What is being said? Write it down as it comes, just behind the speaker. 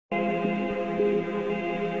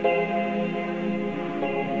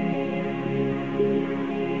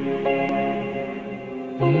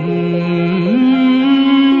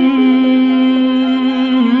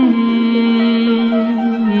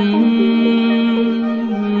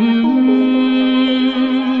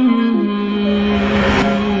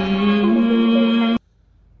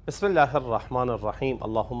بسم الله الرحمن الرحيم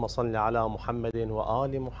اللهم صل على محمد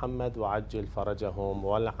وآل محمد وعجل فرجهم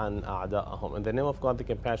والعن أعداءهم. In the name of God, the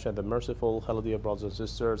compassionate, the merciful. Hello dear brothers and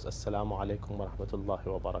sisters. Assalamu alaikum wa rahmatullahi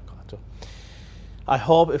wa barakatuh. I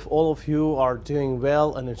hope if all of you are doing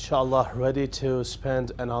well and inshallah ready to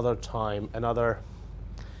spend another time, another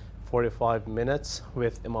 45 minutes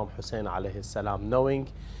with Imam Hussein alayhi salam, knowing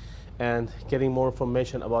and getting more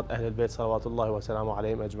information about Ahlul Bayt salawatullahi wa salamu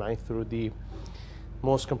alayhim ajma'in through the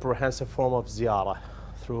most comprehensive form of ziyarah,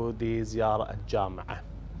 through the Ziyarah Al Jamiah.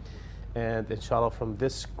 And inshallah from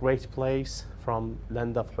this great place, from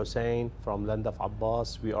land of Hussein, from land of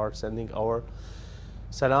Abbas, we are sending our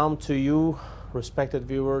salam to you, respected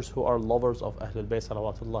viewers who are lovers of Ahlul Bayt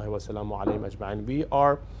salawatullahi wa salamu alayhim ajma'in. We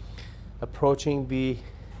are approaching the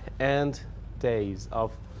end days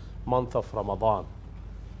of month of Ramadan.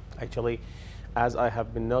 Actually, as I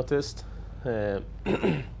have been noticed,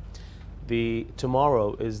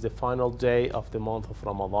 tomorrow is the final day of the month of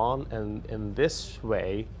Ramadan, and in this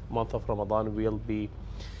way, month of Ramadan will be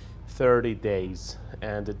 30 days.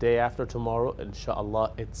 And the day after tomorrow,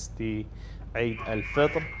 inshallah, it's the Eid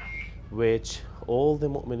al-Fitr, which all the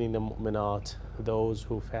mu'mineen and mu'minat, those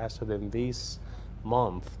who fasted in this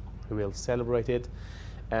month, will celebrate it,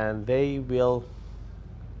 and they will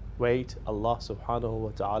wait Allah subhanahu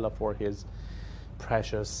wa ta'ala for his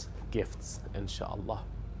precious gifts, inshallah.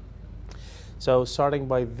 So starting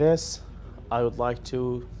by this, I would like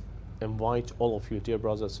to invite all of you, dear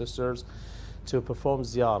brothers and sisters, to perform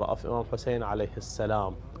ziyarah of Imam Hussein alayhi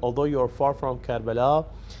salam. Although you are far from Karbala,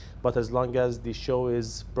 but as long as the show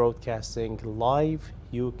is broadcasting live,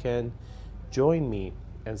 you can join me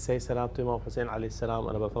and say salam to Imam Hussein alayhi salam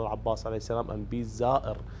and Abu Fadl Abbas alayhi salam, and be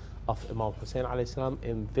za'ir of Imam Hussein alayhi salam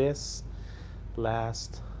in this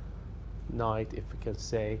last night, if we can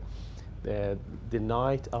say, the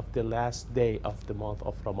night of the last day of the month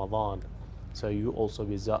of Ramadan. So you also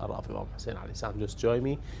be za'ir of Imam Hussein alayhi salam. Just join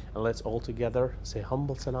me and let's all together say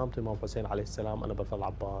humble salam to Imam Hussein alayhi salam and Abu Fadl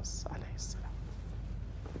Abbas alayhi salam.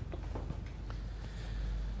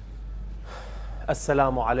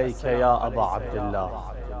 Assalamu alayka ya Aba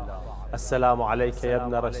Abdullah. السلام عليك يا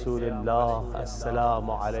ابن رسول الله.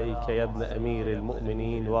 السلام عليك يا ابن أمير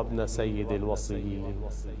المؤمنين وابن سيد الوصيين.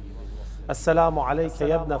 السلام عليك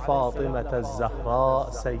يا ابن فاطمة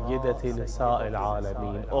الزهراء سيدة نساء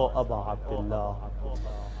العالمين. O Aba Abdullah,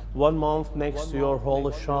 1 month next to your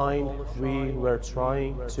holy shrine, we were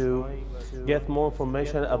trying to get more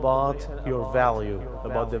information about your value,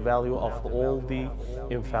 about the value of all the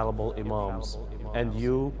infallible Imams. And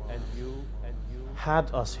you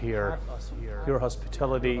had us here. Your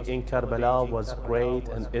hospitality in Karbala was great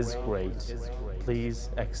and is great. Please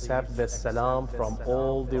accept this salam from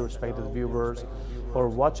all the respected viewers who are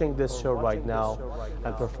watching this show right now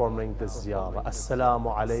and performing this ziyarah.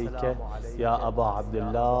 Assalamu alayka ya Aba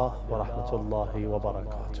Abdullah wa rahmatullahi wa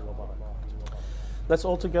barakatuh. Let's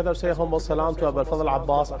all together say humble salam to Abu Fadl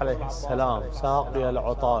Abbas alayhi salam. Saqi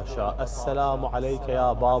al-Utasha. Assalamu alayka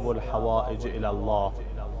ya Babu al-Hawaij ila Allah.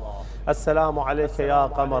 السلام عليك يا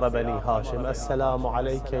قمر بني هاشم. السلام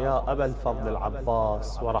عليك يا أبا الفضل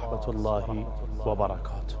العباس ورحمة الله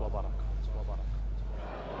وبركاته.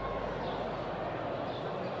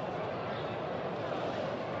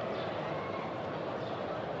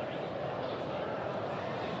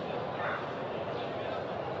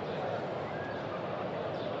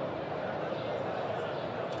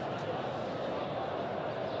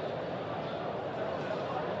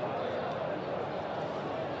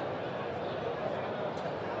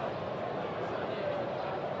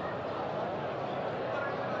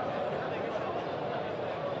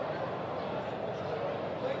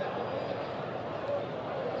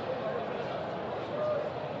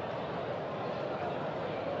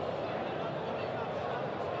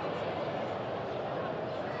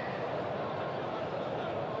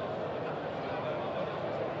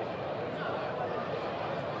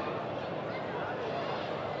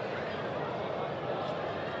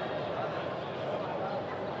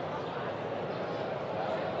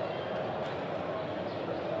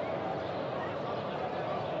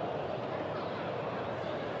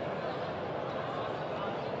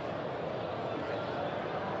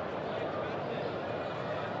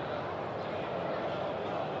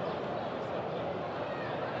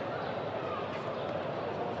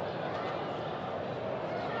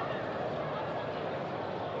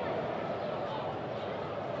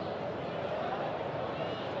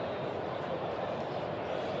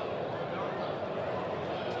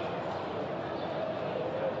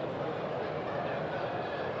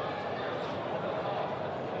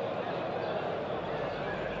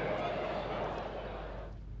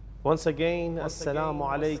 Once again, Assalamu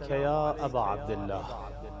alayka ya Aba Abdullah.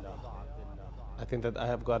 I think that I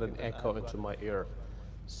have got an echo into my ear,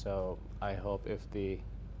 so I hope if the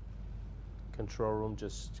control room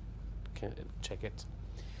just can check it.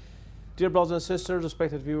 Dear brothers and sisters,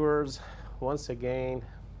 respected viewers, once again,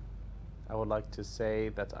 I would like to say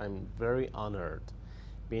that I'm very honored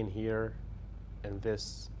being here in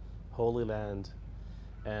this holy land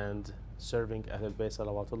and serving Ahlul Bayt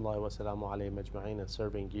salawatullahi wa salamu alayhim ajma'in, and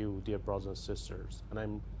serving you, dear brothers and sisters.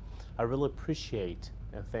 And I really appreciate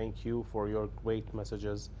and thank you for your great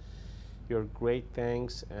messages, your great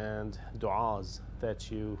thanks and du'as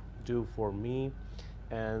that you do for me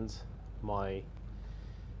and my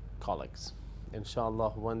colleagues.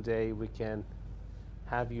 Inshallah, one day we can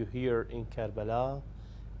have you here in Karbala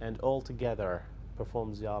and all together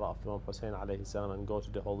perform ziyarah of Imam Hussein alayhi salam and go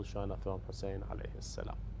to the holy shrine of Imam Hussein alayhi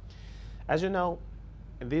salam. As you know,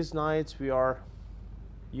 in these nights we are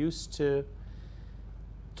used to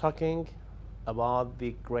talking about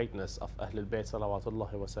the greatness of Ahlul Bayt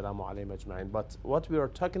salawatullahi wa salamu alayhim ajma'in, but what we are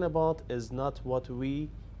talking about is not what we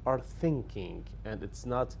are thinking, and it's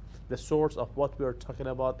not the source of what we are talking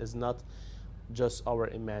about is not just our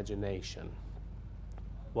imagination.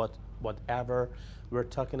 Whatever we're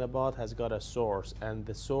talking about has got a source, and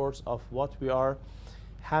the source of what we are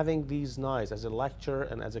having these nights as a lecture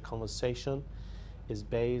and as a conversation is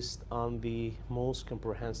based on the most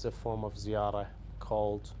comprehensive form of ziyarah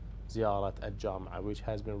called Ziyarah Al Jamiah, which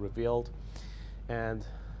has been revealed and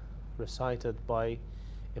recited by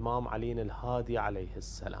Imam Ali al-Hadi alayhi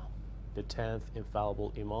salam, the 10th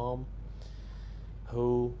infallible Imam,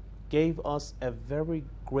 who gave us a very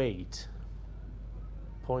great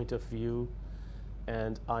point of view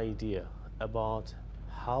and idea about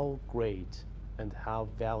how great and how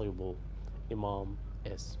valuable Imam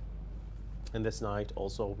is. And this night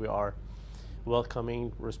also we are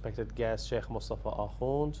welcoming respected guest Sheikh Mustafa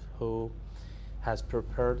Akhund, who has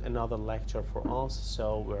prepared another lecture for us,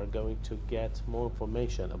 so we're going to get more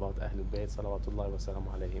information about Ahlul Bayt salawatullahi wa salamu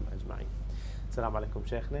alayhim ajma'in. Assalamu alaikum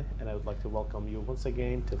Sheikhna, and I would like to welcome you once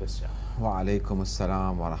again to this show. Wa alaikum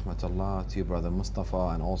assalam wa rahmatullah to you, brother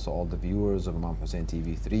Mustafa, and also all the viewers of Imam Hussein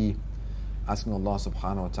TV3, asking Allah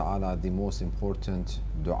subhanahu wa ta'ala the most important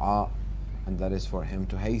dua, and that is for him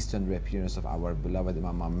to hasten the appearance of our beloved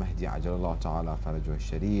Imam Mahdi ajalallah ta'ala farajuh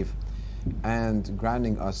al-sharif, and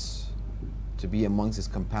granting us to be amongst his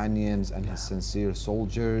companions and his sincere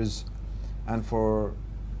soldiers, and to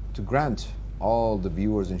grant all the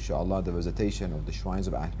viewers inshallah the visitation of the shrines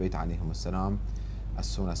of Ahlul Bayt alayhim salam as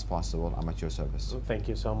soon as possible. I'm at your service. Thank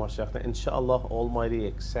you so much, Sheikh. Inshallah, Almighty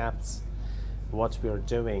accepts what we are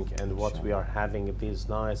doing and what we are having these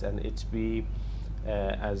nights, and it be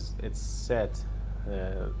as it's said,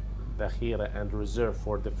 dakhira and reserved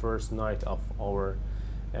for the first night of our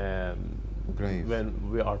grave,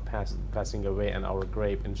 when we are passing away in our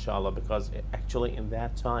grave, inshallah, because actually in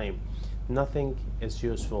that time nothing is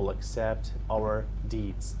useful except our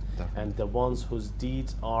deeds. Definitely. And the ones whose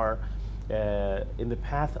deeds are in the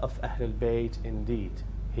path of Ahlul Bayt, indeed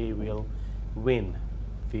he will win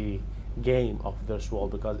the game of this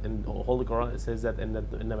world, because in the Holy Quran it says that in the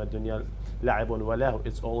dunya la'ibun wa lahu,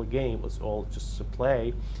 it's all a game, it's all just a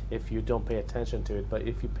play if you don't pay attention to it. But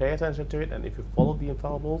if you pay attention to it and if you follow the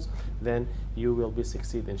infallibles, then you will be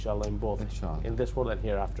succeed inshallah in both, in this world and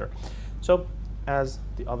hereafter. So as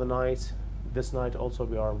the other night, this night also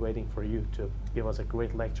we are waiting for you to give us a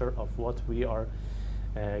great lecture of what we are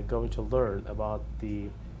going to learn about the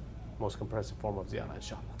most comprehensive form of ziyarah,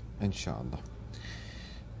 inshallah. Inshallah.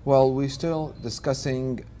 Well, we're still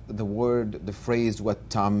discussing the phrase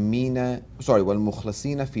وَالْمُخْلَصِينَ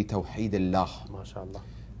فِي تَوْحِيدِ اللَّهِ, MashaAllah.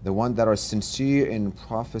 the one that are sincere in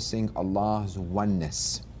professing Allah's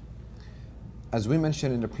oneness. As we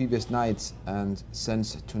mentioned in the previous nights, and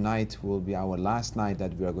since tonight will be our last night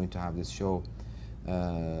that we are going to have this show,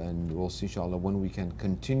 and we'll see inshallah when we can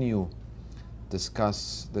continue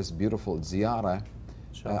discuss this beautiful ziyarah,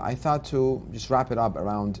 I thought to just wrap it up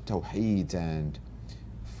around Tawheed and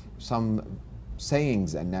some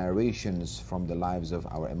sayings and narrations from the lives of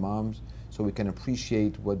our Imams, so we can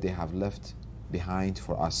appreciate what they have left behind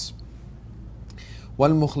for us.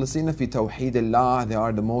 وَالْمُخْلِصِينَ فِي تَوْحِيدِ اللَّهِ, they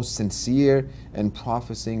are the most sincere in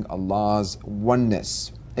professing Allah's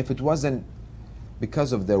oneness. If it wasn't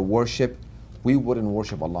because of their worship, we wouldn't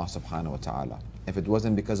worship Allah subhanahu wa ta'ala. If it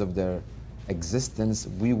wasn't because of their existence,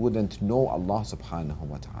 we wouldn't know Allah subhanahu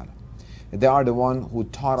wa ta'ala. They are the one who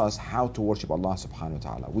taught us how to worship Allah subhanahu wa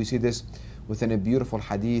ta'ala. We see this within a beautiful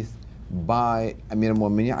hadith by Amir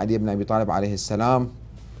al-Mu'mineen Ali ibn Abi Talib alayhi salam.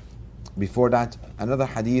 Before that, another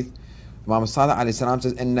hadith, Imam Salih alayhi salam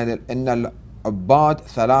says, إِنَّ عباد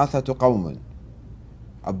ثلاثة قوم.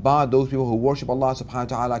 Abad, those people who worship Allah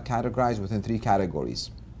subhanahu wa ta'ala, categorized within three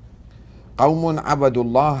categories. قوم عبدوا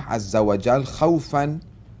الله عز وجل خوفا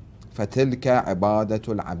فتلك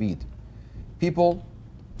عبادة العبيد. People,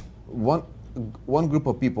 one group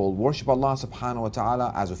of people worship Allah subhanahu wa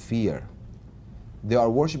ta'ala as a fear. They are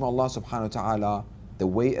worshiping Allah subhanahu wa ta'ala the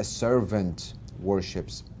way a servant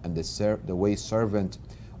worships and the way servant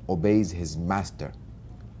obeys his master.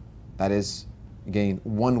 That is, again,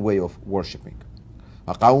 one way of worshipping.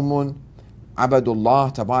 وقوم عبدوا الله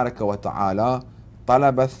تبارك وتعالى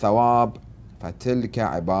طلب الثواب فتلك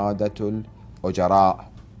عبادة الأجراء.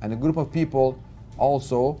 And a group of people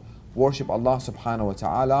also worship Allah subhanahu wa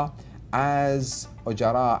ta'ala as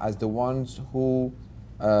ujara, as the ones who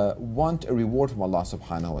want a reward from Allah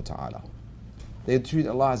subhanahu wa ta'ala. They treat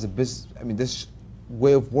Allah as a business. I mean, this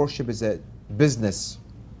way of worship is a business.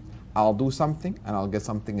 I'll do something and I'll get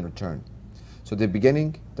something in return. So the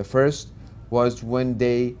beginning, the first, was when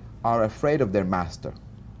they are afraid of their master,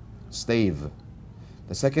 slave.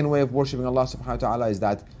 The second way of worshiping Allah subhanahu wa ta'ala is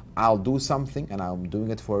that I'll do something and I'm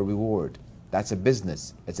doing it for a reward. That's a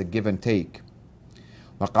business. It's a give and take.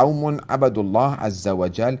 وقوم عبدوا الله عز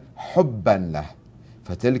وجل حبا له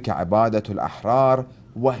فتلك عبادة الأحرار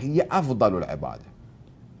وهي أفضل العبادة.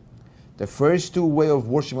 The first two way of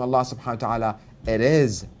worshiping Allah subhanahu wa ta'ala, it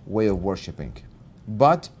is way of worshiping.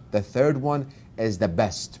 But the third one is the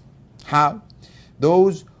best. How?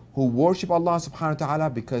 Those who worship Allah subhanahu wa ta'ala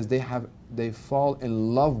because they fall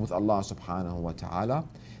in love with Allah subhanahu wa ta'ala.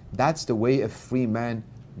 That's the way a free man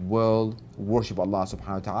will worship Allah subhanahu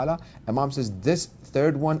wa ta'ala. Imam says this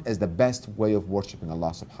third one is the best way of worshiping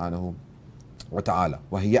Allah subhanahu wa ta'ala.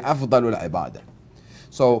 وَهِيَ أَفْضَلُ الْعِبَادَةِ.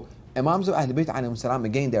 So Imams of Ahlul Bayt alayhim salam,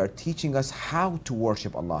 again, they are teaching us how to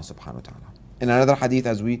worship Allah subhanahu wa ta'ala. In another hadith,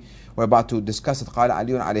 as we were about to discuss it, قال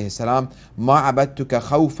علي عليه السلام ما عبدتك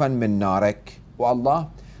خوفا من نارك. O Allah,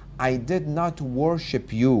 I did not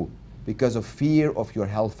worship you because of fear of your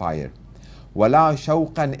hellfire. ولا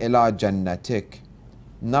شوقا إلى جنتك.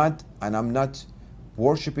 And I'm not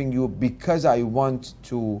worshiping you because I want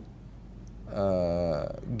to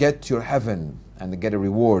get your heaven and get a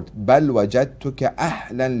reward. بل وجدتك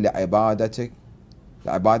أهلا لعبادتك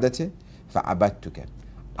فعبدتك.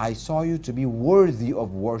 I saw you to be worthy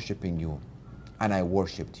of worshiping you, and I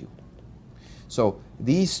worshipped you. So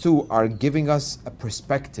these two are giving us a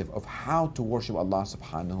perspective of how to worship Allah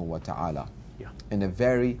subhanahu wa ta'ala in a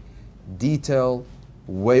very detailed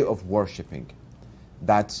way of worshiping.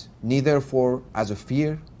 That neither for as a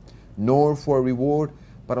fear, nor for a reward,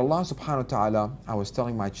 but Allah subhanahu wa ta'ala, I was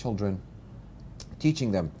telling my children,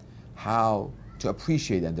 teaching them how to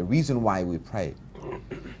appreciate and the reason why we pray.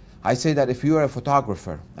 I say that if you are a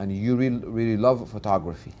photographer and you really love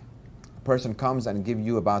photography, a person comes and gives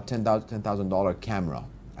you about $10,000 camera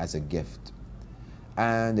as a gift,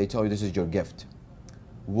 and they tell you this is your gift.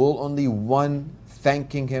 Will only one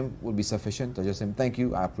thanking him will be sufficient? To just say thank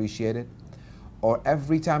you, I appreciate it? Or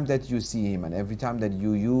every time that you see him and every time that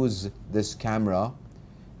you use this camera,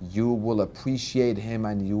 you will appreciate him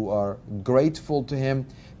and you are grateful to him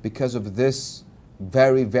because of this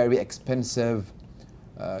very, very expensive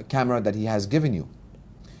camera that he has given you.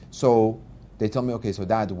 So they tell me, okay, so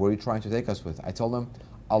Dad, where are you trying to take us with? I tell them,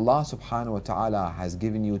 Allah subhanahu wa ta'ala has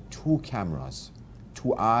given you two cameras,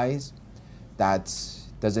 two eyes that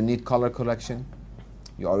doesn't need color correction.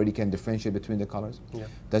 You already can differentiate between the colors. Yeah.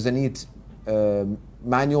 Doesn't need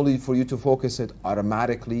manually for you to focus it.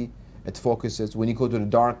 Automatically it focuses. When you go to the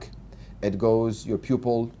dark, it goes, your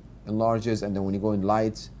pupil enlarges, and then when you go in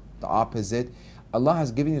light, the opposite. Allah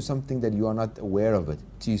has given you something that you are not aware of it.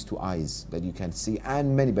 These two eyes that you can see,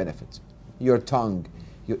 and many benefits. Your tongue,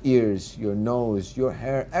 your ears, your nose, your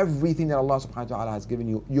hair, everything that Allah subhanahu wa ta'ala has given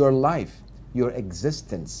you, your life, your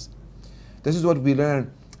existence. This is what we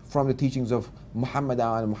learn from the teachings of Muhammad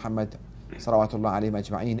salawatullah alayhi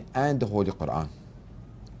ajma'in and the Holy Quran.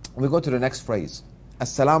 We go to the next phrase.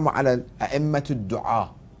 As-salamu ala a'immatud du'a.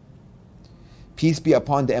 Peace be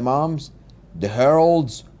upon the imams, the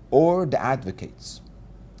heralds, or the advocates.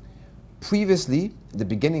 Previously, at the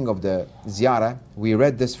beginning of the ziyarah, we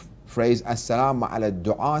read this phrase, As-salamu ala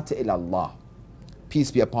du'ati ila Allah. Peace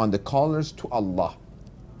be upon the callers to Allah.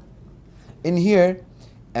 In here,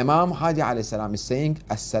 Imam Hadi alayhi salam is saying,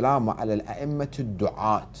 As-salamu ala al-a'immatu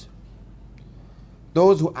du'at.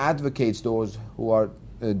 Those who advocates, those who are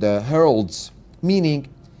the heralds, meaning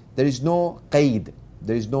there is no qaid,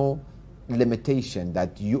 there is no limitation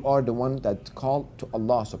that you are the one that called to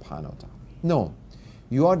Allah subhanahu wa ta'ala. No,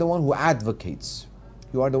 you are the one who advocates.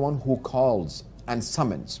 You are the one who calls and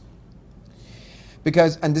summons.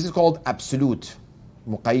 Because, and this is called absolute.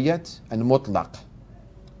 muqayyad, and mutlaq.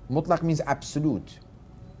 Mutlaq means absolute.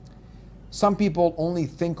 Some people only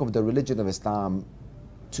think of the religion of Islam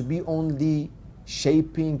to be only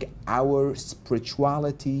shaping our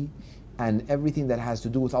spirituality and everything that has to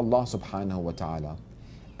do with Allah subhanahu wa ta'ala,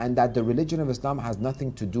 and that the religion of Islam has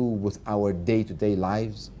nothing to do with our day-to-day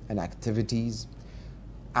lives and activities,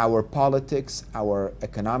 our politics, our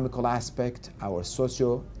economical aspect, our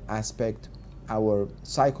socio aspect, our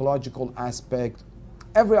psychological aspect,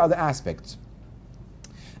 every other aspect.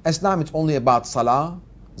 Islam is only about salah,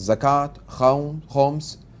 zakat,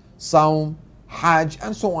 khums, saum, hajj,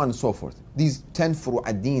 and so on and so forth. These 10 furu'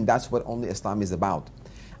 ad-din, that's what only Islam is about.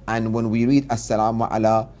 And when we read Assalamu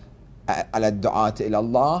ala du'at ila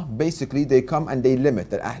Allah, basically they come and they limit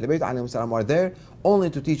that Ahlul Bayt alayhim salam are there only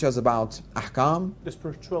to teach us about ahkam, the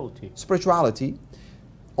spirituality,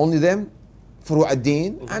 only them, furu'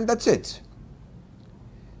 ad-din, and that's it.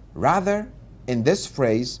 Rather, in this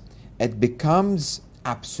phrase, it becomes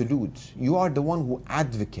absolute. You are the one who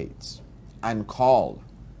advocates and call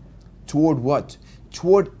toward what?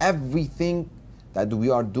 Toward everything that we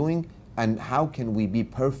are doing, and how can we be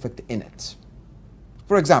perfect in it.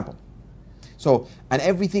 For example, and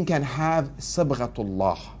everything can have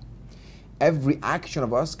sabghatullah. Every action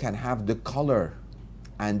of us can have the color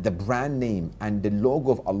and the brand name and the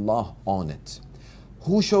logo of Allah on it.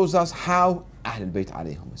 Who shows us how? Ahlul Bayt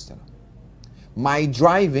alayhim salam. My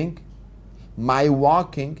driving, my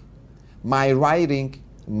walking, my writing,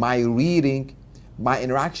 my reading, my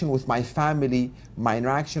interaction with my family, my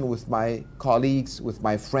interaction with my colleagues, with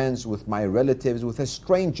my friends, with my relatives, with a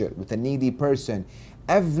stranger, with a needy person,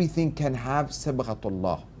 everything can have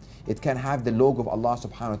sabghatullah. It can have the logo of Allah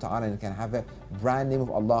subhanahu wa ta'ala, and it can have a brand name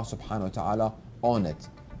of Allah subhanahu wa ta'ala on it.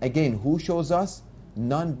 Again, who shows us?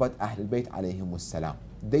 None but Ahlul Bayt alayhim salam.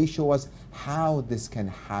 They show us how this can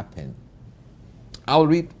happen. I'll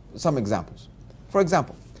read some examples. For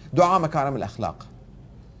example, Dua Makarim al-Akhlaq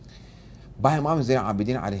by Imam Ziyarah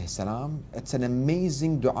Abidin alayhi salam. It's an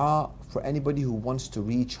amazing dua for anybody who wants to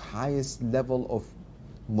reach highest level of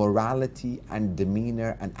morality and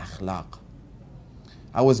demeanor and akhlaq.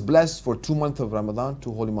 I was blessed for 2 months of Ramadan,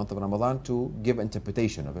 2 holy months of Ramadan, to give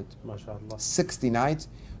interpretation of it. MashaAllah. 60 nights.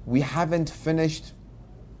 We haven't finished.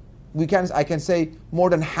 I can say more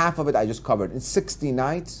than half of it I just covered. In 60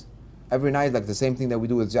 nights, every night, like the same thing that we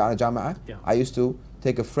do with Ziyarah Al Jamiah, yeah. I used to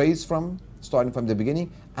take a phrase starting from the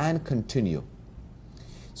beginning and continue.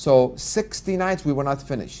 So 60 nights we were not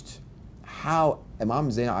finished. How Imam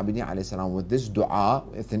Zainab Abidin alayhi salam, with this dua,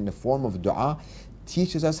 in the form of dua,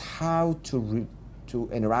 teaches us how to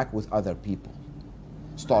interact with other people.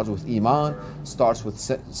 Starts with iman, starts with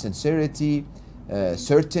sincerity,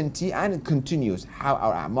 certainty, and it continues how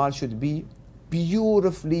our a'mal should be.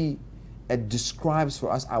 Beautifully, it describes for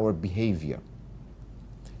us our behavior.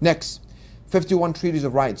 Next, 51 treaties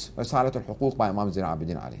of rights, Risalat al-Huquq by Imam Ziyarah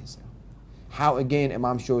Abidin alayhi salam. How again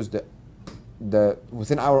Imam shows the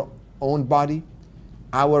within our own body,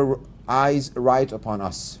 our eyes right upon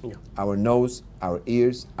us, yeah. Our nose, our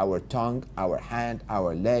ears, our tongue, our hand,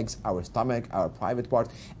 our legs, our stomach, our private parts,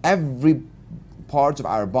 every part of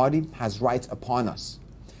our body has rights upon us.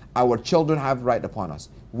 Our children have right upon us.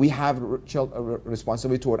 We have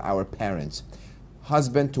responsibility toward our parents,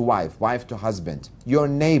 husband to wife, wife to husband, your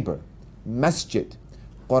neighbor, masjid,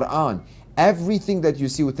 Quran, everything that you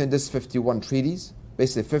see within this 51 treaties,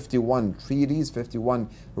 basically 51 treaties, 51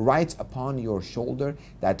 rights upon your shoulder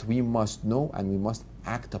that we must know and we must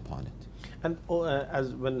act upon it. And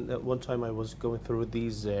as when one time I was going through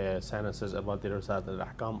these sentences about the Risalat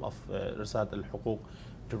al-Ahkam of Risalat al-Huquq,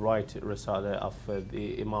 the right Risala of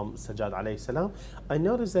the Imam Sajjad alayhi salam, I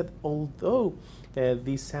noticed that although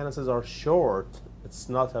these sentences are short, it's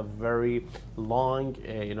not a very long,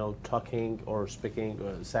 talking or speaking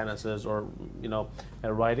sentences or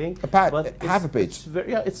writing. Half a page.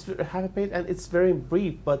 It's half a page, and it's very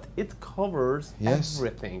brief, but it covers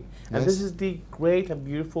everything. And this is the great and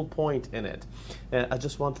beautiful point in it. I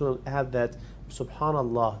just want to add that,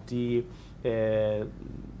 subhanallah, the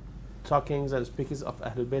talkings and speakings of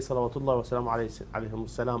Ahlul Bayt salawatullah wa salam alayhim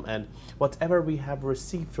salam, and whatever we have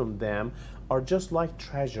received from them are just like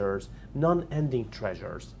treasures, non-ending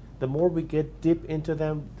treasures. The more we get deep into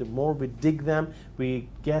them, the more we dig them, we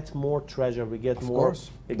get more treasure, we get more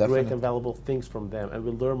great and valuable things from them, and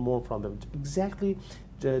we learn more from them. Exactly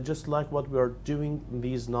just like what we are doing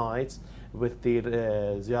these nights with the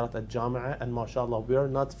Ziyarah Al Jamiah, and mashallah, we are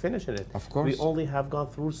not finishing it. Of course. We only have gone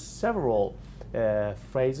through several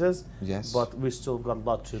phrases, but we still got a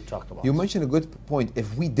lot to talk about. You mentioned a good point.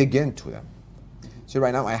 If we dig into them. So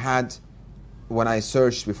right now when I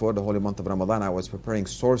searched before the holy month of Ramadan, I was preparing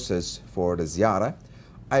sources for the ziyarah.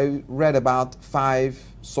 I read about 5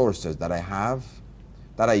 sources that I have,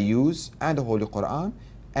 that I use, and the Holy Quran,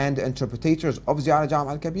 and the interpreters of Ziyarah Al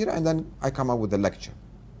Jamiah Alkabirah, and then I come up with the lecture.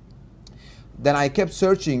 Then I kept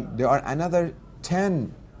searching. There are another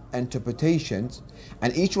 10 interpretations,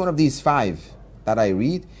 and each one of these 5 that I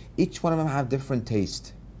read, each one of them have different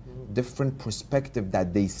taste, different perspective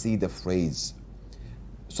that they see the phrase.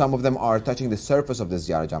 Some of them are touching the surface of the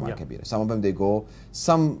Ziyarah Al Jamiah Alkabirah. Some of them they go,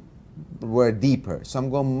 some were deeper, some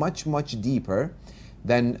go much, much deeper.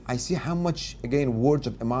 Then I see how much, again, words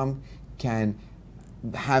of Imam can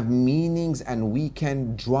have meanings, and we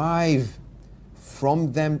can drive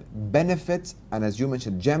from them benefits, and as you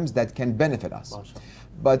mentioned, gems that can benefit us.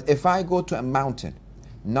 But if I go to a mountain,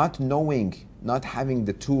 not knowing, not having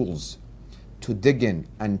the tools to dig in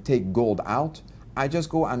and take gold out, I just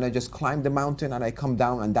go and I just climb the mountain and I come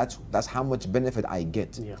down, and that's how much benefit I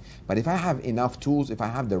get. But if I have enough tools, if I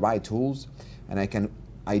have the right tools, and I can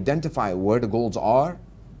identify where the golds are,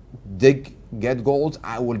 dig, get golds,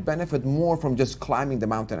 I will benefit more from just climbing the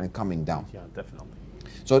mountain and coming down. Yeah, definitely.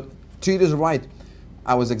 So treat is right.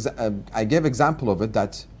 I gave example of it,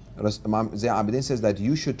 that Imam Ziyad Abidin says that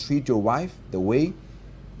you should treat your wife the way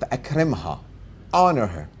akrimha, honor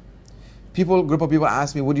her. Group of people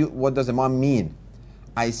ask me, what does Imam mean?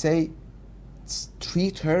 I say,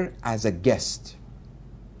 treat her as a guest.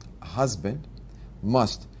 A husband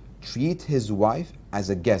must treat his wife as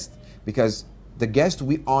a guest, because the guest,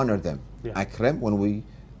 we honor them. Akram, when we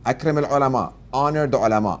akram al-ulama, honor the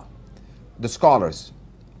ulama, the scholars.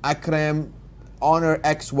 Akram, honor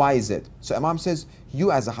X, Y, Z. So Imam says,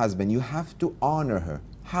 you as a husband, you have to honor her.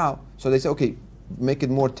 How? So they say, okay, make it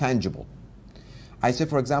more tangible. I say,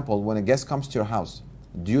 for example, when a guest comes to your house,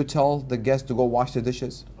 do you tell the guest to go wash the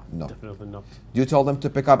dishes? No. Definitely not. Do you tell them to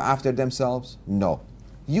pick up after themselves? No.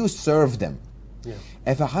 You serve them.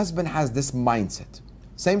 If a husband has this mindset,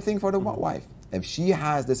 same thing for the wife. If she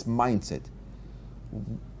has this mindset,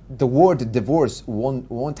 the word divorce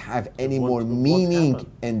won't have any more meaning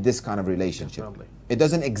in this kind of relationship. Definitely. It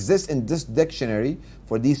doesn't exist in this dictionary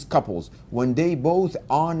for these couples when they both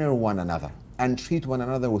honor one another and treat one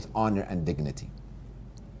another with honor and dignity.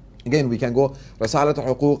 Again, we can go, Risalat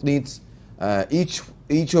al-Huquq needs,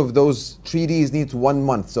 each of those treaties needs 1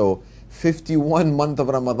 month. So 51 month of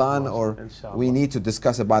Ramadan, or inshallah, we need to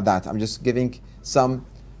discuss about that. I'm just giving some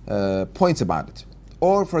points about it.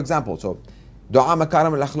 Or for example, so Dua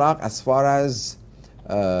Makaram al-Akhlaq as far as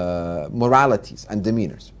moralities and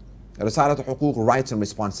demeanors. Risalat al-Huquq, rights and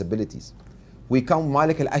responsibilities. We come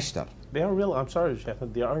Malik al-Ashtar. They are real, I'm sorry, Sheikh,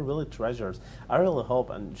 they are really treasures. I really hope,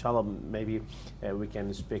 and inshallah, maybe we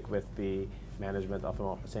can speak with the management of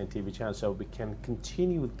Imam Hussein TV channel so we can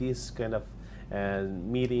continue this kind of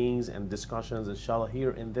meetings and discussions, inshallah,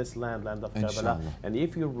 here in this land of Karbala. And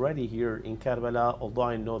if you're ready here in Karbala, although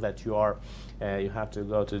I know that you are, you have to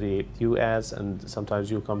go to the US and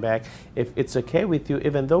sometimes you come back. If it's okay with you,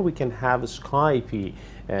 even though we can have Skype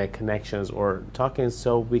connections or talking,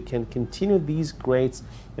 so we can continue these great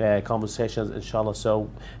conversations, inshallah. So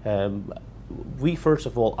we, first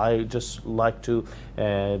of all, I just like to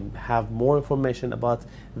have more information about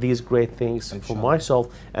these great things for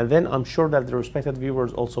myself, and then I'm sure that the respected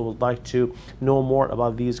viewers also would like to know more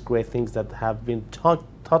about these great things that have been taught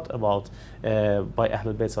about by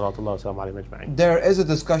Ahlul Bayt sallallahu alayhi wa sallam. There is a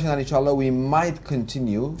discussion, and inshallah we might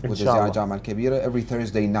continue with the Ziyarah Al Jamiah Alkabirah every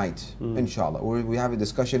Thursday night, inshallah. We have a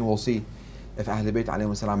discussion, we'll see if Ahlul Bayt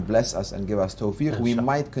alayhi salam bless us and give us tawfiq. We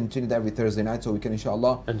might continue that every Thursday night, so we can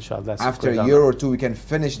inshallah, after a year or two, we can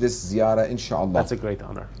finish this ziyarah, inshallah. That's a great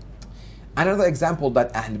honor. Another example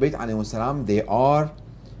that Ahlul Bayt alayhi salam, they are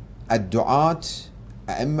ad-du'at,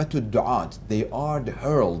 a'immatul du'at. They are the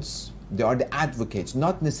heralds, they are the advocates,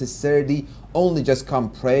 not necessarily only just come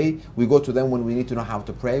pray. We go to them when we need to know how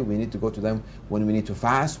to pray. We need to go to them when we need to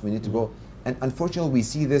fast. We need to go, and unfortunately we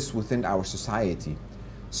see this within our society.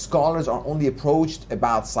 Scholars are only approached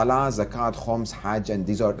about Salah, Zakat, Khums, Hajj, and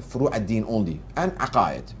these are Furu' ad-Din only, and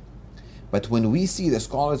Aqaid. But when we see the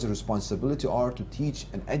scholars' responsibility are to teach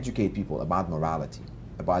and educate people about morality,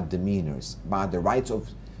 about demeanors, about the rights of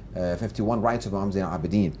 51 rights of Imam Zain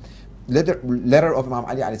al-Abidin, letter of Imam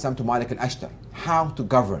Ali alayhi salam to Malik al-Ashtar, how to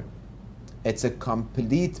govern. It's a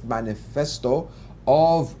complete manifesto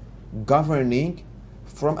of governing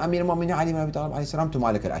from Amir al-Mu'minin Ali ibn Abi Talib alayhi salam to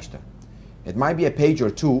Malik al-Ashtar. It might be a page or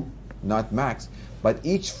two, not max, but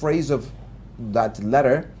each phrase of that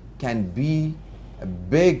letter can be a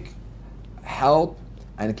big help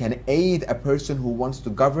and can aid a person who wants to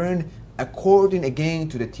govern according again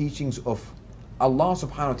to the teachings of Allah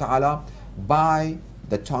subhanahu wa ta'ala by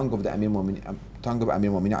the tongue of the Amir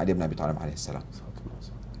al-Mu'minin Ali ibn Abi Talib alayhi salam.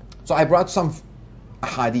 So I brought some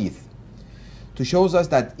ahadith to show us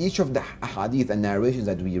that each of the ahadith and narrations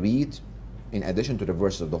that we read, in addition to the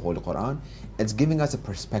verses of the Holy Quran, it's giving us a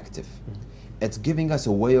perspective. It's giving us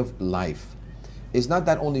a way of life. It's not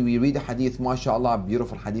that only we read a hadith, mashallah,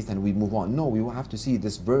 beautiful hadith, and we move on. No, we will have to see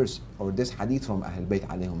this verse or this hadith from Ahl Bayt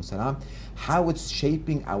alayhim salam, how it's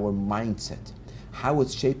shaping our mindset, how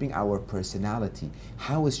it's shaping our personality,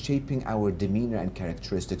 how it's shaping our demeanor and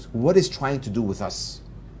characteristics. What it's trying to do with us.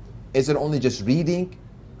 Is it only just reading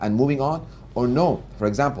and moving on? Or no? For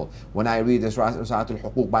example, when I read this Risa'at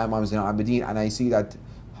al-Huquq by Imam Zain al-Abidin and I see that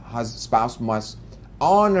his spouse must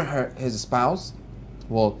honor his spouse,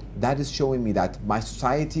 well, that is showing me that my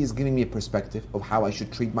society is giving me a perspective of how I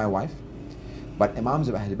should treat my wife. But Imams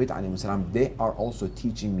of Ahlul Bayt alayhim salam, they are also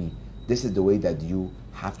teaching me this is the way that you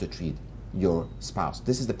have to treat your spouse.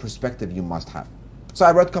 This is the perspective you must have. So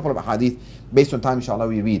I read a couple of hadith. Based on time, inshallah,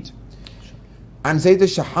 we read. عن زيد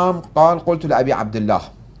الشحام قال قلت لأبي عبد الله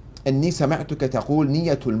إني سمعتك تقول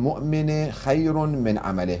نية المؤمن خير من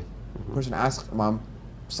عمله. Person asked Imam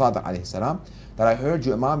Sadiq alayhi salam that I heard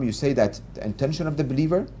you, Imam, you say that the intention of the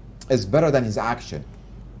believer is better than his action.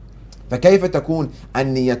 فكيف تكون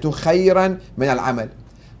النية خيرا من العمل?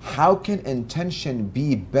 How can intention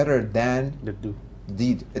be better than The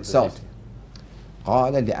deed itself?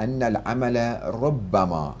 قال لأن العمل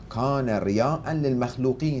ربما كان رياء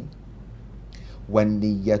للمخلوقين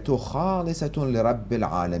والنية خالصة لرب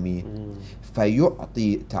العالمين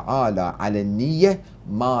فيعطي تعالى على النية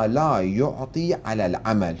ما لا يعطي على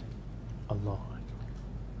العمل. Allah.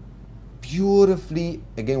 Beautifully,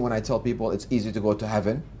 again, when I tell people it's easy to go to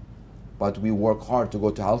heaven, but we work hard to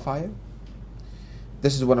go to hellfire.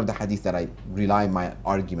 This is one of the hadith that I rely my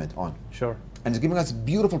argument on. Sure. And it's giving us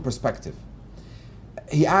beautiful perspective.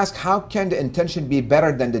 He asked, how can the intention be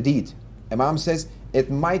better than the deed? Imam says, it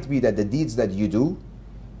might be that the deeds that you do,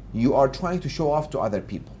 you are trying to show off to other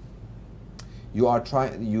people. You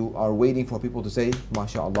are waiting for people to say,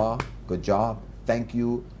 MashaAllah, good job, thank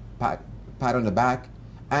you, pat on the back.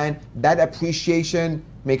 And that appreciation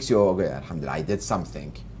makes you, okay, alhamdulillah, I did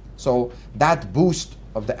something. So that boost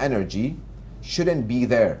of the energy shouldn't be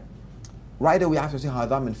there. Right away we have to say,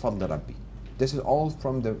 هذا من فضل ربي. This is all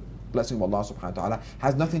from the blessing of Allah subhanahu wa ta'ala.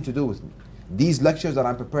 Has nothing to do with me. These lectures that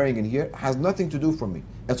I'm preparing in here has nothing to do for me.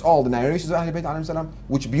 It's all the narrations of Ahlul Bayt alayhim salam,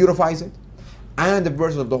 which beautifies it, and the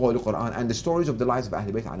verses of the Holy Quran, and the stories of the lives of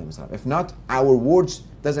Ahlul Bayt alayhim salam. If not, our words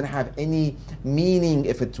doesn't have any meaning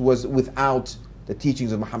if it was without the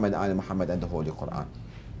teachings of Muhammad and the Holy Quran.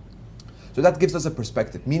 So that gives us a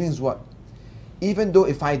perspective. Meaning what? Even though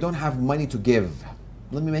if I don't have money to give,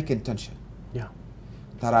 let me make intention. Yeah.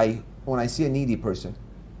 That when I see a needy person,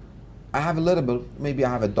 I have a little bit, maybe I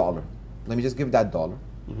have $1. Let me just give that $1.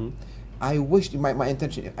 Mm-hmm. I wish, my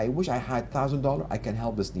intention, I wish I had $1,000, I can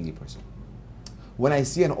help this needy person. When I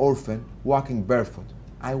see an orphan walking barefoot,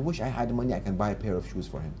 I wish I had money, I can buy a pair of shoes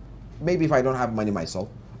for him. Maybe if I don't have money myself,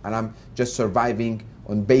 and I'm just surviving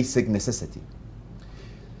on basic necessity.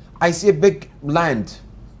 I see a big land.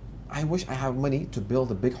 I wish I have money to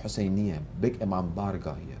build a big Husseiniya, big Imam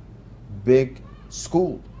Barga here, big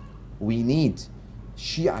school. We need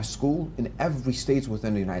Shia school in every state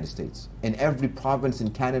within the United States. In every province in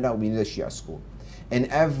Canada, we need a Shia school. In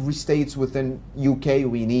every state within UK,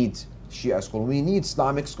 we need Shia school. We need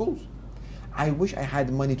Islamic schools. I wish I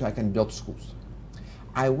had money so I can build schools.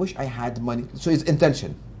 I wish I had money. So it's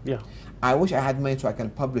intention. Yeah. I wish I had money so I can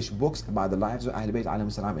publish books about the lives of Ahlul Bayt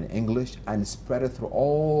alayhim salam in English and spread it through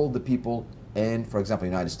all the people in, for example,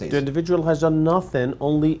 the United States. The individual has done nothing,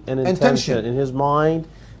 only an intention in his mind,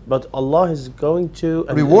 but Allah is going to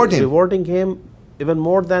rewarding him even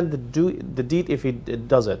more than the deed if he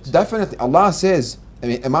does it. Definitely. Allah says,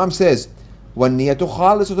 Imam says, وَالنِّيَّةُ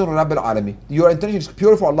خَالِصَةٌ رَبِّ الْعَالَمِينَ. Your intention is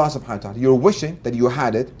pure for Allah subhanahu wa ta'ala. You're wishing that you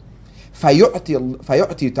had it.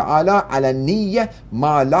 فيعطي تعالى على النية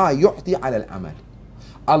ما لا يعطي على العمل.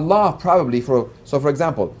 Allah probably for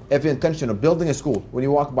example, if your intention of building a school, when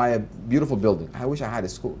you walk by a beautiful building, I wish I had a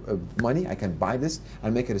school money, I can buy this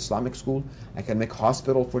and make it Islamic school. I can make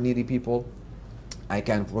hospital for needy people. I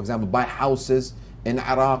can, for example, buy houses in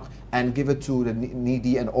Iraq and give it to the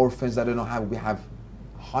needy and orphans that don't have. We have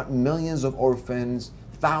millions of orphans,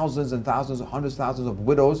 thousands and thousands, hundreds of thousands of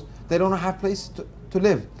widows. They don't have a place to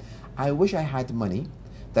live. I wish I had money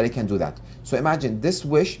that I can do that. So imagine this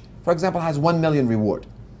wish, for example, has 1 million reward,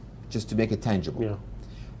 just to make it tangible. Yeah.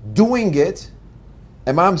 Doing it,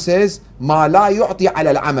 Imam says, ما لا يعطي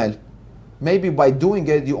على العمل. Maybe by doing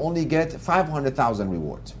it, you only get 500,000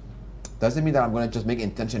 reward. Doesn't mean that I'm going to just make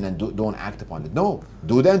intention and don't act upon it. No,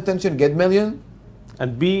 do the intention, get million,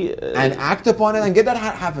 And be and act upon it and get that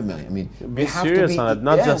half a million. I mean, be we have serious to be, on it,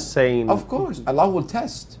 not just saying. Of course, Allah will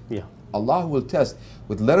test. Yeah. Allah will test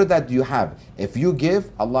with little that you have. If you give,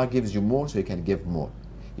 Allah gives you more, so you can give more.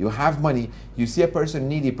 You have money. You see a person,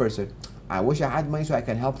 needy person. I wish I had money so I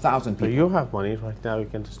can help 1,000 people. You have money right now. You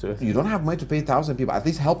can just do it. You don't have money to pay 1,000 people. At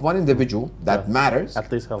least help one individual. That matters.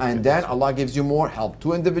 At least help. And then Allah gives you more. Help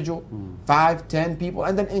 2 individual, 5, 10 people,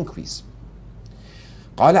 and then increase.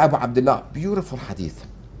 قال Abu Abdullah, beautiful hadith.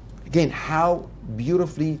 Again, how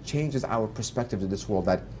beautifully changes our perspective to this world,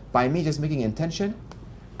 that by me just making intention,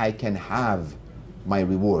 I can have my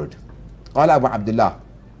reward. قال أبو عبد الله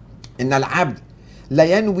إن العبد لا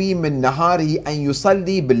ينوي من نهاره أن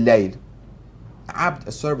يصلي بالليل. Abd,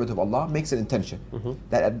 a servant of Allah, makes an intention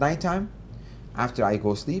that at night time, after I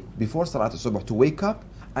go sleep, before Salat al-Subh, to wake up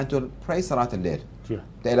and to pray Salat al-Layl, the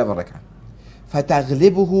 11 rak'ah.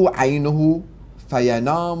 فَتَغْلِبُهُ عَيْنُهُ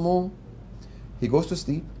فَيَنَامُ. He goes to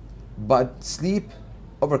sleep, but sleep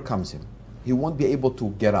overcomes him. He won't be able to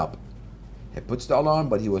get up. He puts the alarm,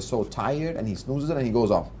 but he was so tired, and he snoozes it and he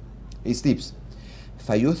goes off. He sleeps.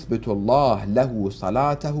 فَيُثْبِتُ اللَّهُ لَهُ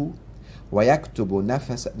صَلَاتَهُ وَيَكْتُبُ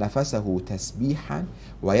نَفَسَهُ تَسْبِيحًا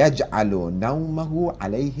وَيَجْعَلُ نَوْمَهُ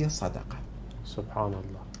عَلَيْهِ صَدَقًا.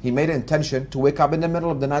 Subhanallah. He made an intention to wake up in the middle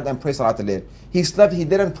of the night and pray Salat al-Layl. He slept, he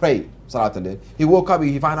didn't pray Salat al-Layl. He woke up,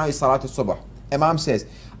 he found out it's Salat al-Subh. Imam says,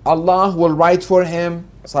 Allah will write for him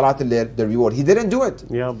Salat al-Layl, the reward. He didn't do it.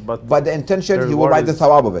 Yeah, but the intention, he will write the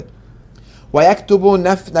thawab of it.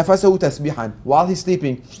 وَيَكْتُبُ نَفَسَهُ تَسْبِيحًا. While he's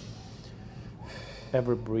sleeping,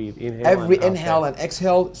 every breathe, inhale every and inhale and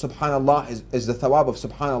exhale, subhanallah, is the thawab of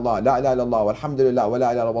subhanallah, la ilaha illallah, walhamdulillah, wa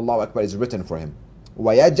la ilaha illallah akbar, is written for him.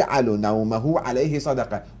 وَيَجْعَلُ نَوْمَهُ عَلَيْهِ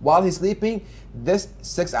صَدَقًا. While he's sleeping, this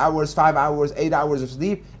 6 hours, 5 hours, 8 hours of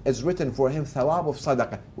sleep is written for him thawab of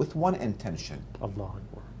sadaqah, with one intention. Allah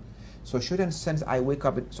Akbar. So shouldn't, since I wake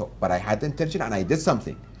up, but I had the intention and I did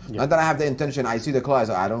something. Yeah. Not that I have the intention, I see the class,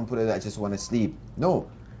 I don't put it, I just want to sleep. No,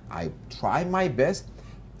 I try my best.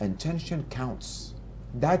 Intention counts.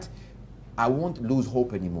 That I won't lose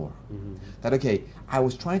hope anymore. That okay, I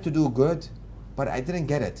was trying to do good, but I didn't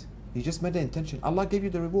get it. You just made the intention. Allah gave you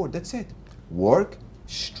the reward. That's it. Work,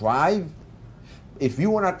 strive. If you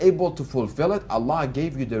were not able to fulfill it, Allah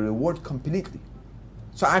gave you the reward completely.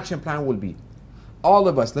 So action plan will be, all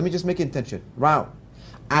of us, let me just make intention. Wow.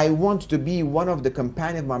 I want to be one of the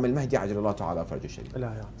companions of Imam al-Mahdi ajalallahu ta'ala farj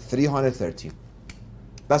al-sharif. 313.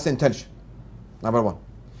 That's the intention. Number 1.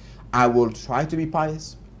 I will try to be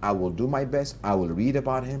pious. I will do my best. I will read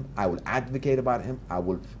about him. I will advocate about him. I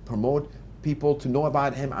will promote people to know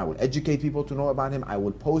about him. I will educate people to know about him. I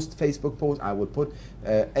will post Facebook posts. I will put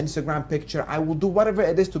Instagram picture. I will do whatever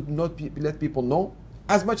it is to let people know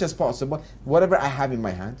as much as possible, whatever I have in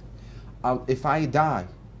my hand. If I die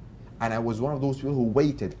and I was one of those people who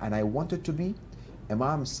waited and I wanted to be,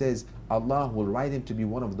 Imam says Allah will write him to be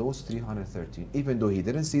one of those 313. Even though he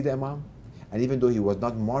didn't see the Imam, and even though he was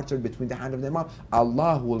not martyred between the hand of the Imam,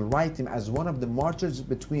 Allah will write him as one of the martyrs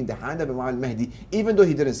between the hand of Imam al-Mahdi, even though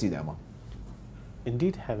he didn't see the Imam.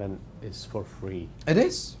 Indeed, heaven is for free. It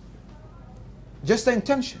is. Just the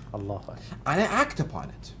intention. Allah. And I act upon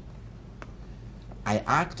it. I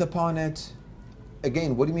act upon it.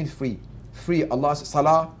 Again, what do you mean free? Free. Allah says,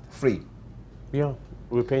 salah, free. Yeah,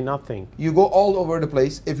 we pay nothing. You go all over the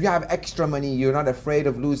place. If you have extra money, you're not afraid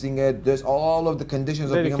of losing it. There's all of the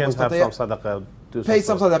conditions Then of you being can have some sadaqah. Pay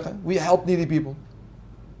some sadaqah. We help needy people.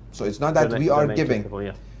 So it's not that we are giving. People,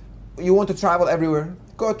 yeah. You want to travel everywhere,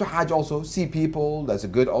 go to Hajj also, see people. That's a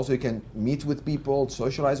good. Also, you can meet with people,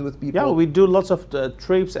 socialize with people. Yeah, we do lots of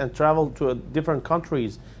trips and travel to different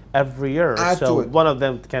countries every year. Add so to it. One of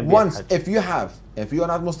them can be once. Hajj. If you are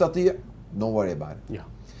not mustati', don't worry about it. Yeah.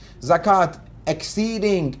 Zakat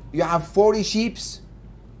exceeding, you have 40 sheep,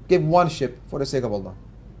 give 1 sheep for the sake of Allah.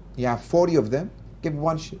 You have 40 of them, give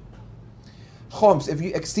 1 sheep. Khums, if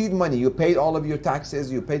you exceed money, you paid all of your taxes,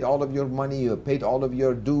 you paid all of your money, you paid all of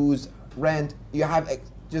your dues, rent, you have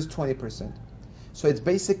just 20%. So it's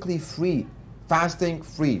basically free. Fasting,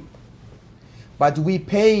 free. But we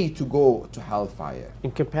pay to go to hellfire.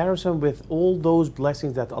 In comparison with all those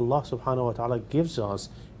blessings that Allah subhanahu wa ta'ala gives us,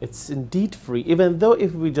 it's indeed free, even though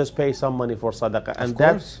if we just pay some money for sadaqah. And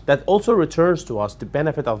that also returns to us, the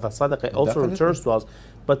benefit of the sadaqah also returns to us.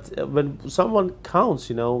 But when someone counts,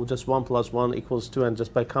 just 1 + 1 = 2, and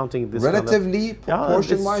just by counting this relatively,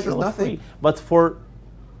 proportion-wise, is nothing. Free. But for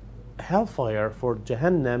hellfire, for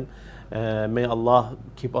Jahannam, may Allah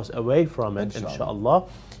keep us away from it, inshallah.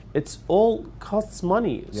 It's all costs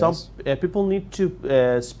money. Yes. Some people need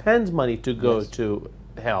to spend money to go to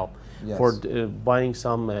hell. Yes. for buying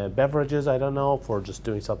some beverages, I don't know, for just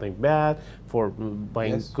doing something bad, for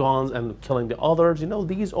buying Yes. guns and killing the others.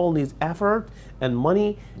 These all needs effort and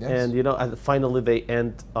money, Yes. and and finally they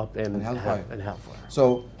end up in hellfire. hellfire.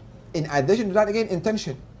 So, in addition to that, again,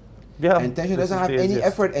 intention. Yeah, Intention this doesn't is have the any easiest.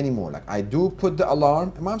 effort anymore. Like, I do put the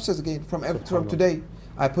alarm. Imam says again, from today,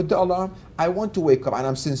 I put the alarm. I want to wake up, and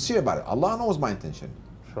I'm sincere about it. Allah knows my intention.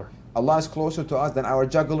 Sure. Allah is closer to us than our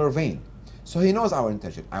jugular vein. So He knows our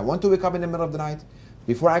intention. I want to wake up in the middle of the night.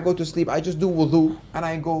 Before I go to sleep, I just do wudu, and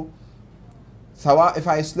I go, thawab, if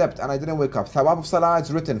I slept and I didn't wake up, thawab of salah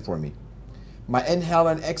is written for me. My inhale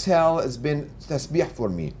and exhale has been tasbih for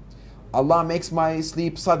me. Allah makes my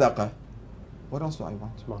sleep sadaqah. What else do I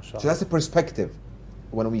want? MashaAllah. So that's the perspective.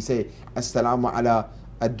 When we say Assalamu ala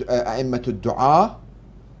a'immatud du'a,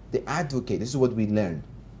 they advocate. This is what we learn.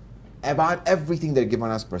 About everything they're giving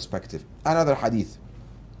us perspective. Another hadith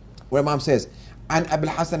where Imam says, عن أبي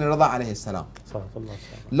الحسن الرضا عليه السلام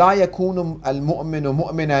لا يكون المؤمن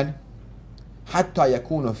مؤمنا حتى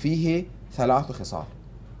يكون فيه ثلاث خصال.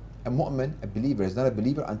 A mu'min, a believer, is not a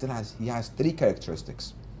believer until he has three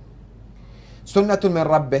characteristics. سنة من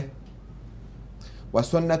ربه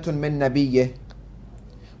وسنة من نبيه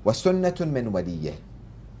وسنة من وليه.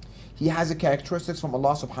 He has a characteristics from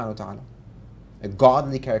Allah subhanahu wa ta'ala, a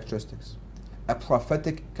godly characteristics, a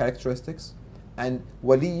prophetic characteristics, and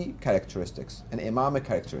wali characteristics, and imam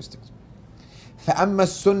characteristics. فأما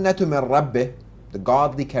السنة من ربه, the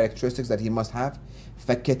godly characteristics that he must have,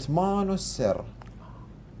 فكتمان السر.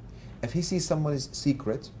 If he sees someone's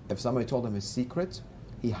secret, if somebody told him his secret,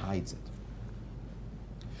 he hides it.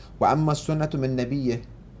 وأما السنة من نبيه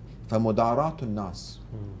فمداراة الناس.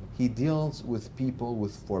 He deals with people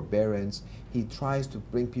with forbearance. He tries to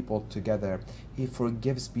bring people together. He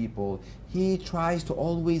forgives people. He tries to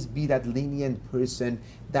always be that lenient person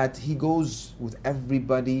that he goes with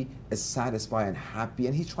everybody, is satisfied and happy,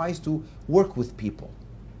 and he tries to work with people.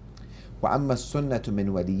 وأما السنة من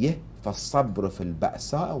وليه فالصبر في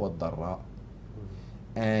البأساء والضراء.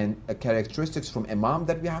 And a characteristics from Imam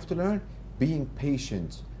that we have to learn, being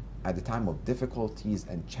patient at the time of difficulties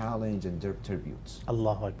and challenge and tributes.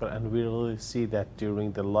 Allahu Akbar. And we really see that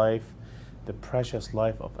during the precious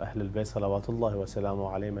life of Ahlul Bayt salawatullahi wa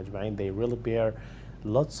salamu alayhim ajma'in, they really bear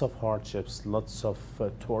lots of hardships, lots of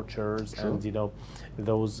tortures, True. and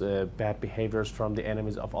those bad behaviors from the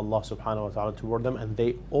enemies of Allah subhanahu wa ta'ala toward them, and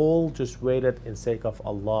they all just waited in sake of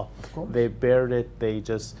Allah. They bared it, they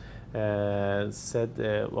just said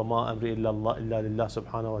وَمَا أَمْرِ إِلَّا لِلَّهِ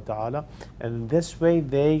subhanahu wa ta'ala, and this way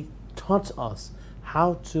they taught us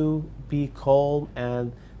how to be calm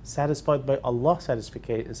and satisfied by Allah's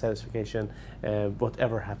satisfaction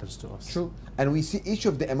whatever happens to us. True. And we see each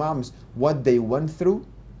of the Imams, what they went through.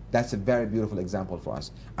 That's a very beautiful example for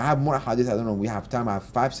us. I have more hadith. I don't know. We have time. I have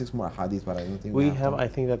 5-6 more hadith, but I don't think we have have. time. I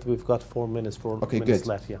think that we've got 4 minutes. Okay, minutes good.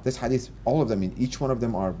 left. Yeah. This hadith, all of them, each one of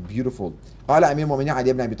them are beautiful. قال أمير المؤمنين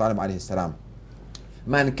علي بن أبي طالب عليه السلام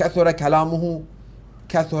من كثر كلامه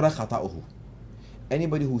كثر خطأه.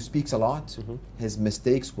 Anybody who speaks a lot, his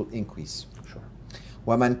mistakes will increase. Sure.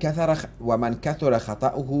 ومن كثر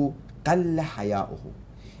خطأه قل حياؤه.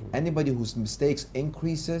 Anybody whose mistakes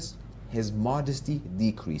increases, his modesty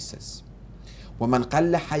decreases. ومن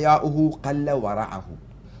قل حياؤه قل ورعه.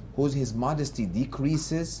 Whose his modesty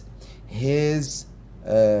decreases, his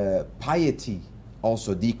piety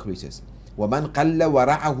also decreases. ومن قل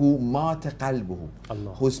ورعه مات قلبه.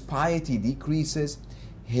 Allah. Whose piety decreases,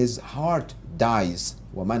 his heart dies.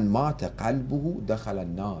 ومن مات قلبه دخل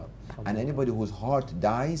النار. And anybody whose heart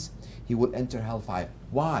dies, he will enter hellfire.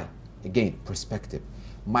 Why? Again, perspective.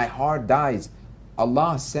 My heart dies.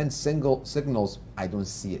 Allah sends signals, I don't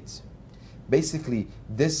see it. Basically,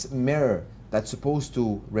 this mirror that's supposed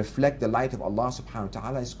to reflect the light of Allah subhanahu wa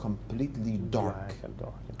ta'ala is completely dark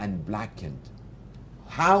and blackened.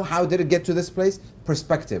 How did it get to this place?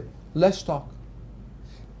 Perspective. Let's talk.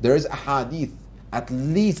 There is a hadith, at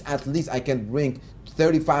least I can bring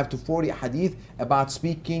 35 to 40 hadith about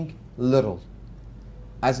speaking little,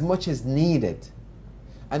 as much as needed.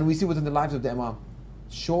 And we see within the lives of the Imam,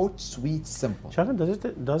 short, sweet, simple. Sharon,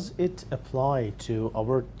 does it apply to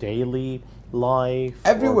our daily life?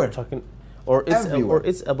 Everywhere. Or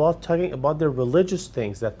it's about talking about the religious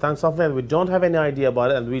things, that something that we don't have any idea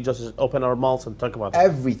about it, and we just open our mouths and talk about it.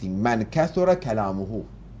 Everything. Man kathura kalamuhu.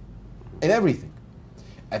 In everything.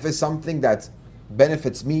 If it's something that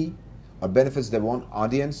benefits me or benefits the one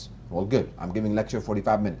audience, well, good. I'm giving lecture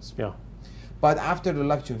 45 minutes. Yeah. But after the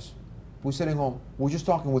lectures, we're sitting home, we're just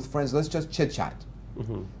talking with friends, let's just chit chat.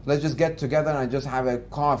 Let's just get together and just have a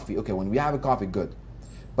coffee. Okay, when we have a coffee, good.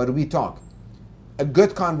 But we talk. A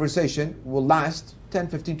good conversation will last 10,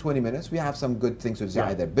 15, 20 minutes. We have some good things to say, Yeah.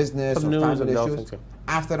 either business Some or news family and those issues. things,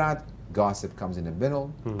 yeah. After that, gossip comes in the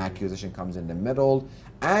middle, accusation comes in the middle,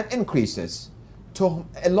 and increases. So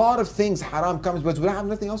a lot of things, haram comes, but we don't have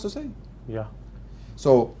nothing else to say. Yeah.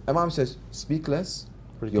 So Imam says, speak less,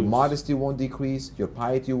 your Reduce. modesty won't decrease, your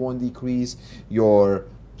piety won't decrease, your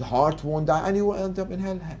heart won't die, and you will end up in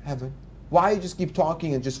heaven. Why just keep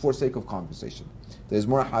talking and just for sake of conversation? There's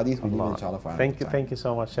more hadith we need, inshallah. Thank you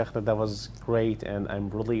so much, Sheikh. That was great, and I'm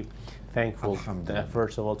really thankful,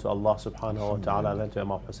 first of all, to Allah subhanahu wa ta'ala, and then to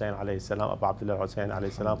Imam Hussein alayhi salam, Abu Abdullah Hussein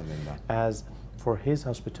alayhi salam, as for his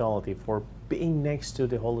hospitality, for being next to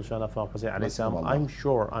the holy son of Imam Hussein alayhi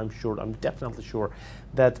salam. I'm definitely sure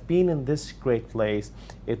that being in this great place,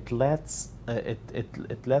 it lets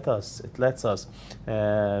us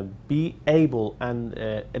be able and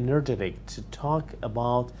energetic to talk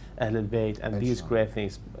about Ahlul Bayt and these great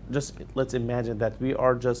things. Just let's imagine that we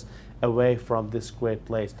are just away from this great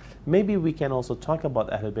place. Maybe we can also talk about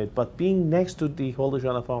Ahlul Bayt, but being next to the holy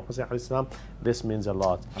son of Imam Hussein alayhi salam, this means a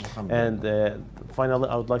lot. And finally,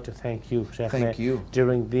 I would like to thank you, Sheikh. Thank you.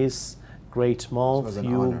 During this great month,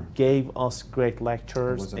 you honor. gave us great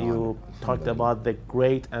lectures. You talked about the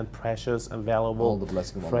great and precious and valuable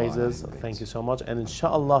phrases. Thank you so much. And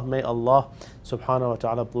inshallah, may Allah subhanahu wa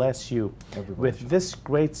ta'ala bless you with this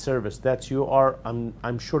great service that you are,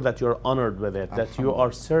 I'm sure that you're honored with it, that you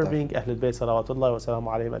are serving Ahlul Bayt salawatullah wa salamu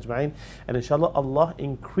alayhim ajma'in. And inshallah, Allah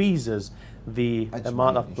increases the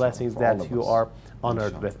amount of blessings that you are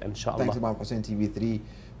honored with, inshallah. Thanks, Imam Hussein TV3,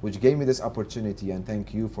 which gave me this opportunity, and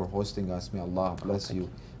thank you for hosting us. May Allah bless you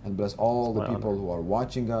and bless all the people who are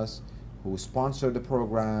watching us, who sponsor the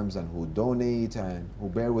programs and who donate and who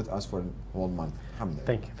bear with us for a whole month.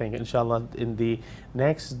 Thank you. Inshallah, in the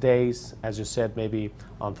next days, as you said, maybe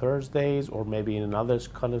on Thursdays or maybe in another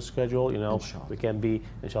kind of schedule, you know, we can be,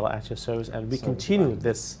 inshallah, at your service, and we continue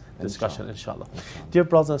this discussion, inshallah. Dear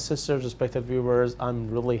brothers and sisters, respected viewers, I'm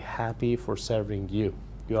really happy for serving you.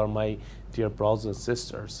 You are my dear brothers and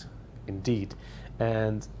sisters, indeed.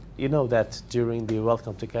 And you know that during the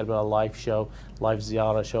Welcome to Karbala live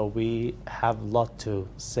Ziyarah show, we have a lot to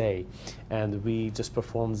say. And we just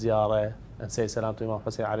perform Ziyarah and say salam to Imam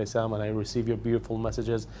Hussein alayhi salam, and I receive your beautiful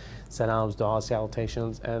messages, salams, du'as,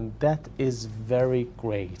 salutations, and that is very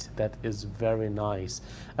great. That is very nice.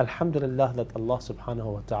 Alhamdulillah that Allah subhanahu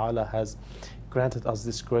wa ta'ala has granted us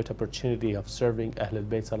this great opportunity of serving Ahlul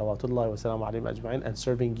Bayt salawatullah wa salamu alayhim ajma'in, and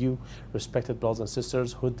serving you, respected brothers and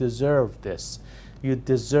sisters, who deserve this. You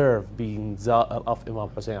deserve being Za'ir of Imam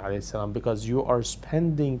Hussein alayhi salam, because you are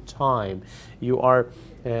spending time, you are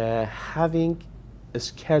having a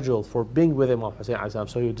schedule for being with Imam Hussein alayhi salam.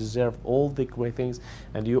 So you deserve all the great things,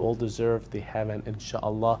 and you all deserve the heaven,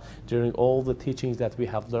 inshallah, during all the teachings that we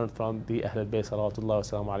have learned from the Ahlul Bayt salawatullah wa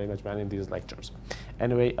salamu alayhim ajma'in in these lectures.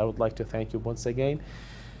 Anyway, I would like to thank you once again,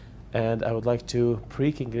 and I would like to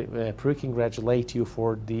pre-congratulate you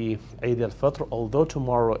for the Eid al-Fitr, although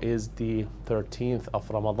tomorrow is the 13th of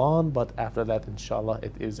Ramadan, but after that, inshallah,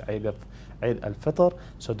 it is Eid al-Fitr,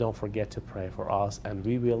 so don't forget to pray for us, and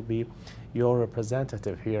we will be your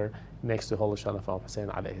representative here next to Holy Son of Imam Hussein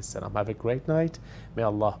alayhi salam. Have a great night. May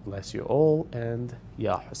Allah bless you all, and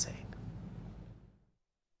Ya Hussein.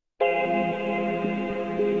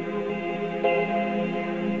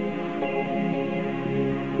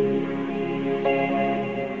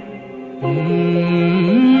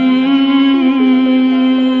 Mm-hmm.